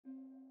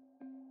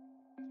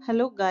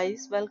Hello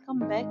guys, welcome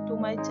back to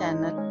my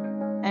channel,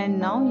 and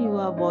now you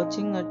are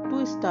watching a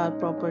 2-star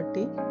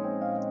property.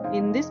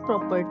 In this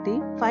property,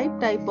 5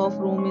 type of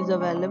room is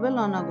available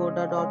on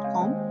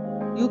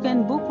agoda.com. You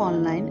can book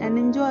online and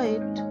enjoy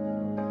it.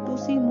 To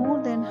see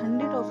more than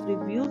 100 of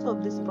reviews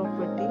of this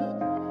property,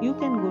 you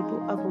can go to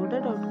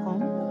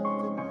agoda.com.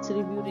 Its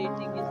review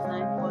rating is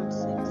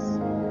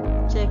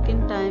 9.6.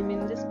 Check-in time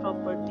in this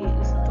property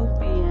is 2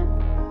 p.m.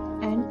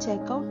 and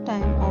check-out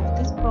time of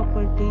this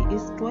property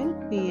is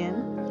 12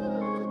 p.m.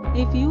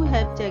 If you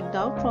have checked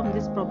out from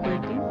this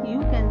property,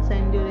 you can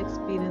send your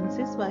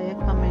experiences via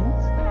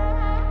comments.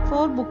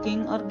 For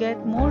booking or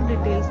get more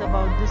details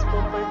about this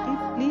property,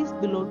 please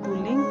below to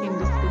link in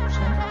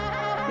description.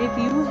 If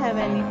you have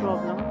any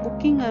problem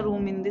booking a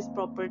room in this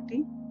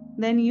property,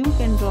 then you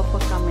can drop a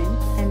comment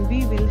and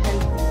we will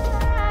help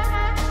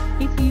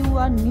you. If you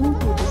are new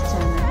to this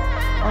channel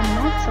or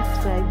not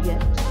subscribed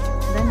yet,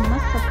 then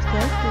must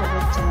subscribe to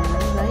our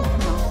channel right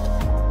now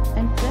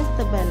and press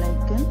the bell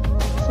icon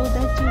so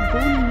that you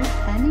don't miss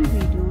any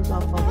videos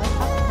of our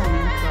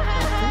upcoming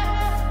property.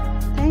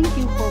 Thank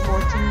you for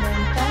watching the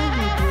entire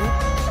video.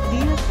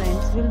 Dear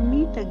friends, we'll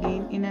meet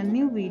again in a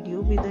new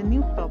video with a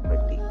new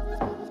property.